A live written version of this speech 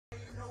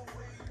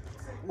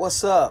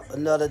What's up?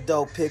 Another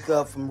dope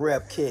pickup from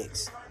Rep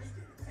Kicks.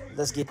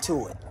 Let's get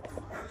to it.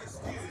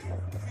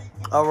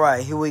 All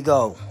right, here we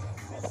go.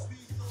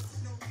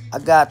 I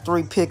got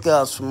 3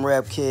 pickups from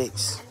Rep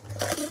Kicks.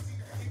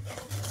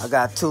 I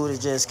got 2 that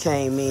just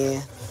came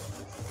in.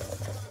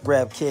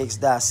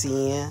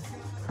 Yeskicks.cn.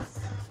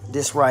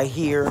 This right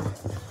here.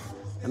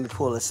 Let me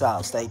pull this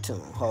out. Stay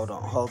tuned. Hold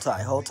on. Hold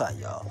tight,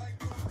 y'all.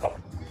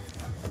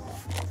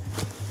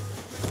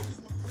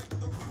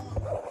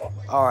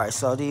 All right,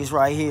 so these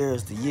right here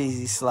is the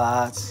Yeezy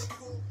slides.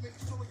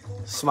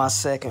 It's my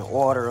second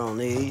order on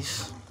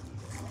these.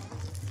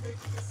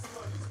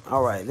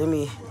 All right, give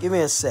me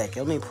a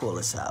second. Let me pull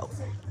this out.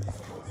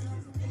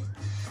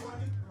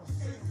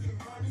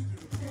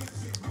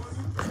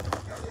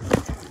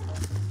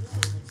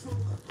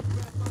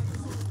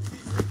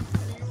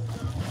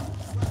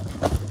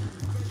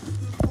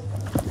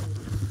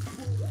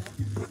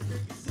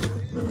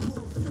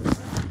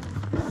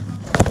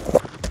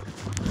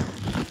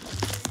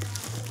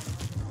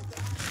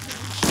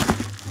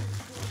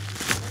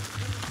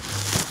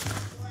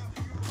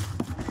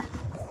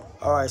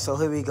 All right, so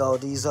here we go.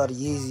 These are the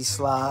Yeezy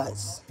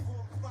slides.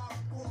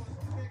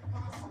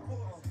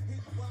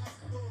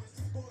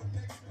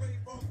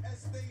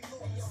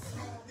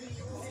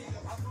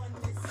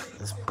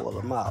 Let's pull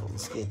them out.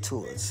 Let's get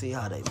to it. See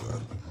how they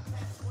look.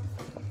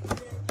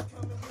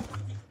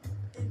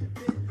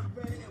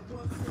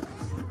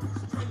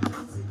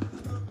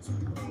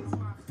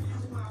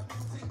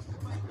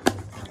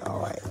 All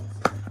right.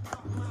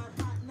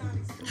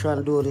 I'm trying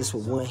to do this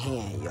with one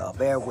hand, y'all.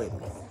 Bear with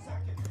me.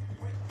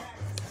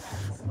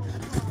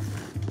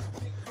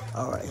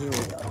 All right, here we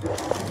go.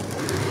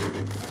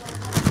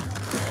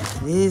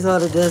 These are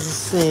the Desert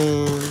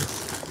Sands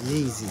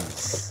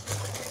Yeezys.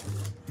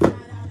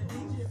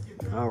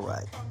 All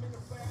right.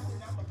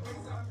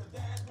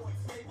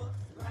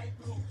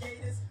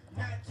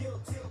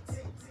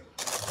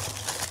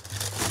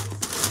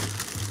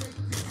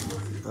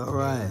 All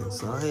right,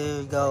 so here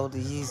we go, the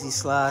Yeezy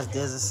Slides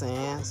Desert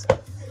Sands.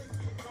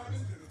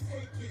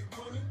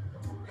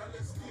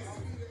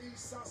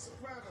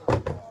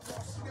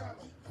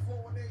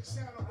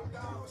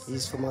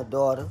 These for my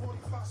daughter.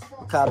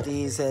 We cop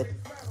these at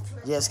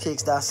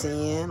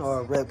yeskicks.cn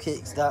or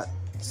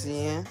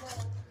repkicks.cn.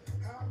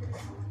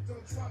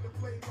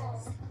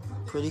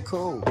 Pretty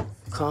cool.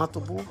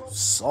 Comfortable,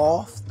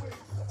 soft.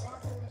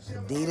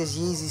 Adidas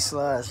Yeezy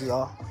slides,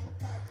 y'all.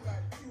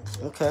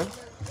 Okay.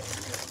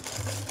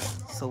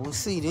 So we'll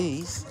see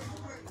these.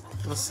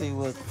 Let's see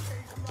what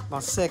my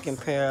second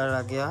pair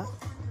that I got.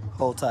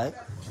 Hold tight.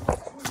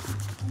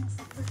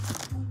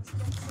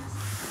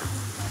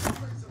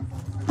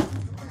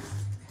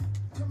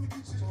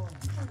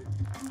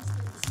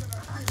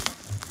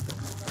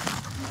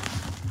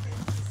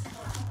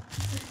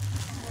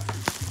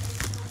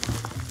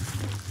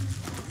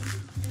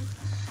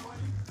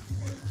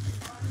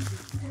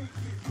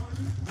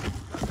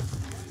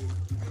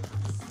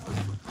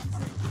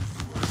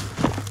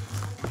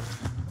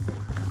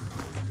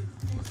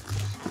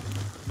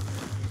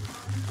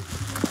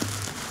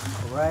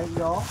 Alright,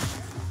 y'all.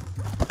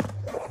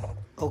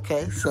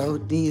 Okay, so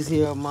these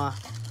here are my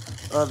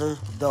other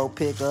dope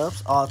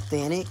pickups.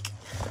 Authentic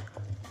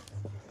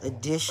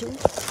edition.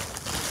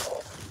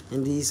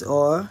 And these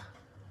are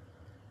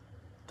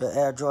the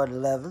Air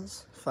Jordan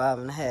 11s,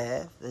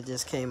 5.5, that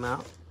just came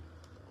out.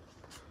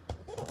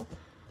 You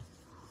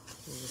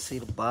can see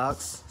the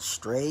box,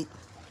 straight.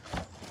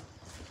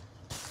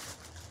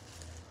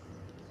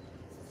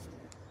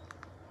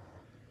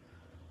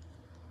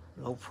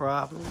 No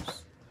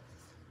problems.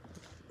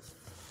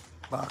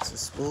 Box is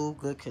smooth,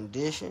 good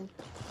condition.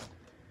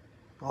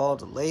 All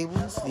the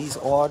labels. These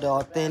are the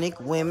authentic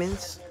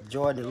women's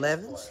Jordan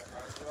 11s.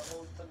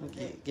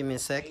 Give me a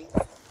second.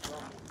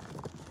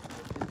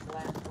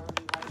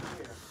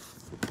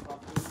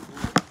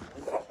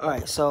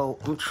 Alright, so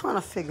I'm trying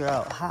to figure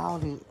out how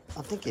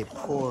I think it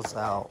pulls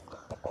out.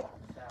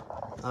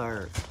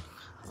 Or,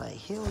 like,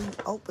 here you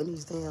open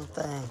these damn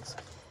things.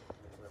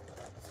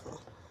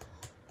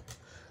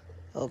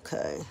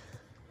 Okay.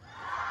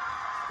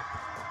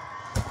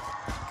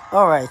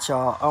 Alright,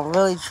 y'all. I'm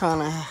really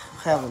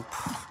having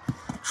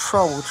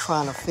trouble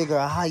trying to figure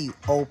out how you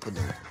open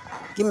it.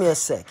 Give me a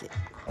second.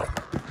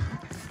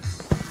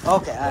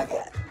 Okay, I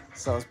got it.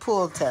 So it's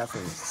pulled tab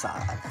from the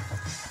side.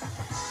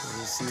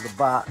 You see the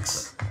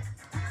box.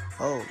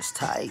 Oh, it's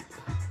tight.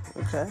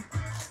 Okay.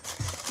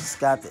 It's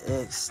got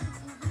the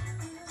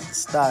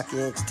stock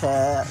X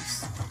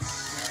tabs.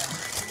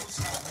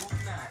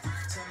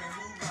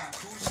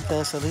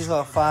 Okay, so these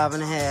are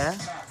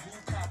 5.5.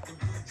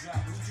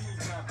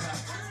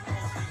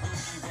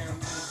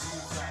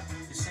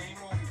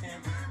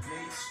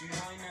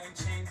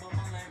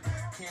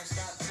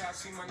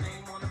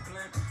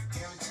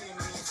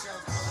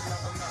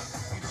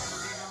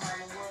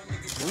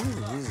 Ooh,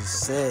 these are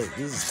sick.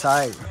 These are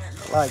tight.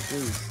 I like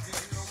these.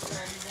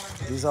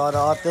 These are the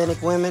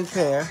authentic women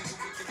pair.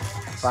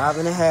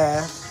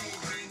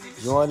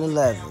 5.5 Jordan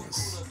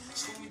 11s.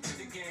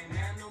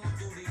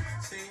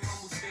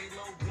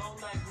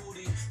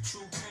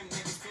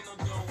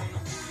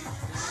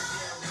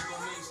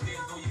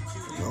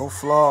 No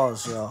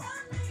flaws, y'all.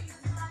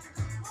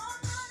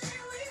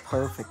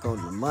 Perfect on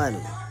the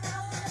money.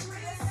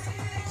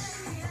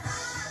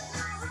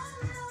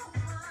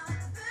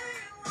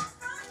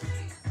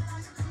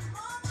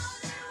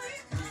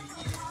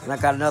 And I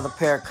got another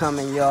pair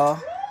coming, y'all,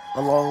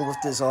 along with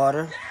this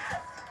order.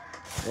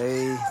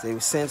 They were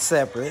sent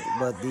separate,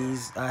 but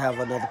these, I have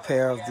another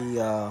pair of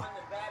the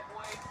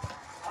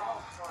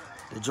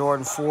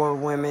Jordan 4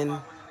 women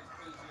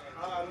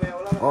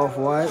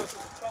off-white.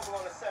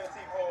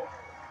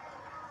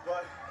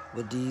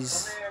 With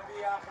these,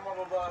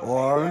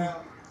 or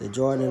the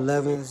Jordan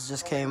 11s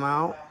just came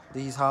out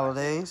these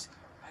holidays.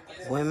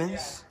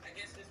 Women's.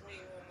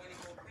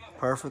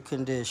 Perfect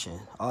condition.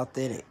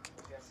 Authentic.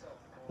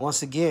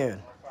 Once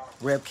again,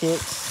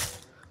 yeskicks.cn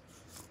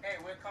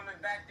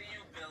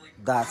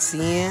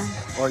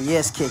or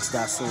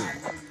yeskicks.cn.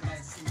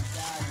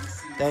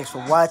 Thanks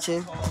for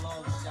watching.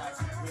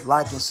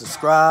 Like and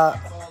subscribe,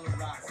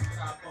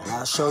 and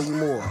I'll show you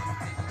more.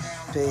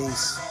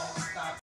 Peace.